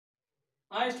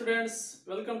Hi students,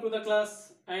 welcome to the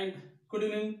class and good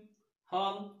evening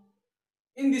all.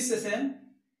 In this session,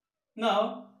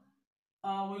 now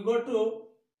we go to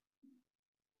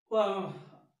uh,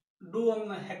 do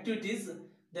one activities.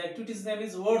 The activities name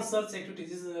is word search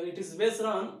activities. It is based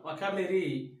on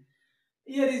vocabulary.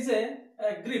 Here is a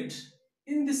grid.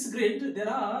 In this grid, there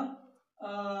are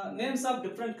names of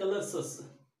different colors.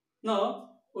 Now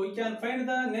we can find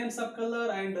the names of color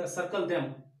and circle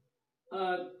them.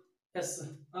 Uh, yes,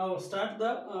 now start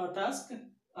the task.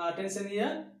 Attention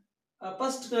here.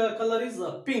 First color is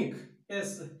pink.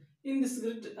 Yes, in this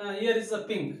grid, here is a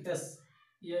pink. Yes,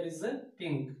 here is a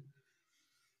pink.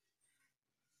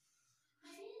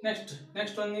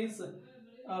 Next one is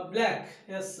black.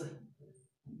 Yes,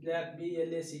 black.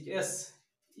 BLAC. Yes,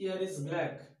 here is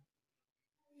black.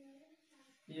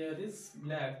 Here is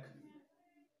black.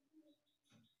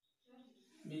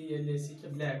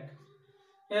 BLAC. Black.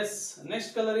 Yes,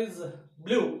 next color is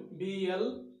blue.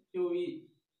 BLUE.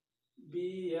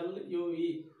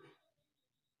 BLUE.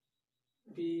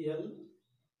 BL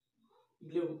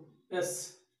blue.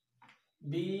 Yes,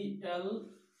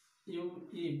 BLUE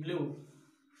blue.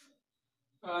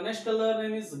 Next color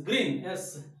name is green.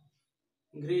 Yes,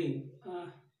 green.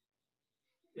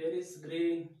 Here is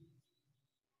green,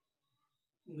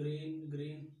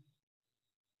 green.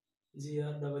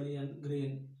 GREEN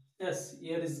green. Yes,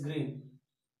 here is green.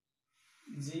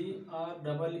 GREEN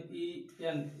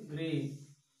green.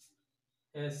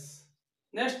 Yes.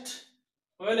 Next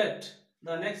violet.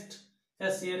 The next.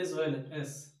 Yes, here is violet.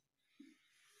 Yes.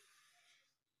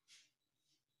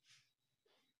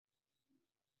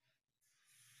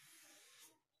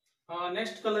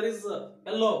 Next color is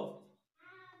yellow.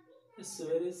 Yes,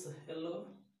 where is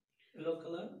yellow? Yellow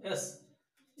color. Yes,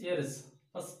 here is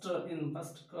in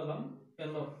first column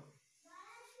yellow.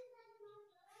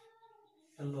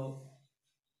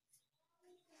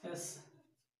 Yes,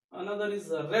 another is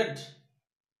red.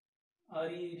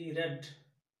 RED red.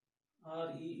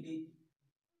 RED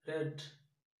red.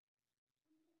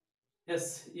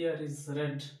 Yes, here is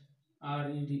red.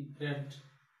 RED red.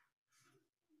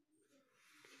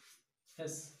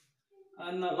 Yes,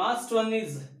 and the last one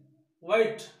is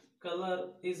white.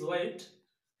 Color is white.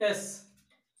 Yes,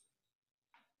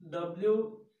 WHITE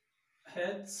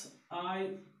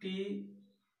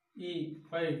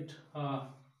white.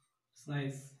 It's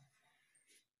nice.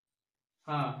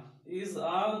 Is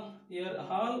all here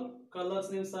all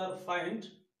colors names are font.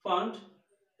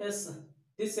 Yes,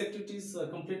 this activity is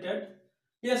completed.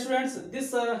 Yes, students,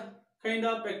 this kind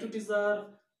of activities are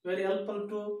very helpful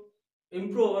to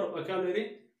improve our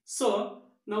vocabulary. So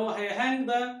now I hang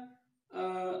the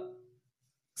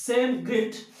same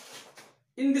grid.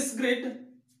 In this grid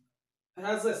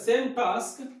has the same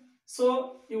task.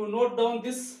 So you note down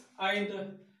this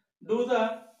and do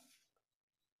the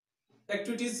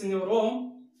activities in your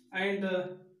home, and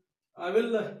I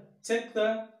will check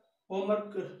the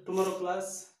homework tomorrow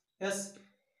class. Yes,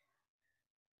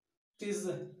 it is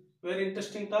a very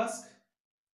interesting task.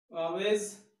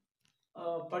 Always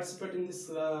participate in these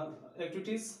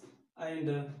activities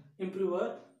and improve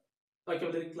our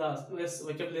vocabulary class. Yes,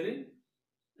 vocabulary.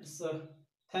 It's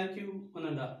thank you,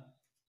 Ananda.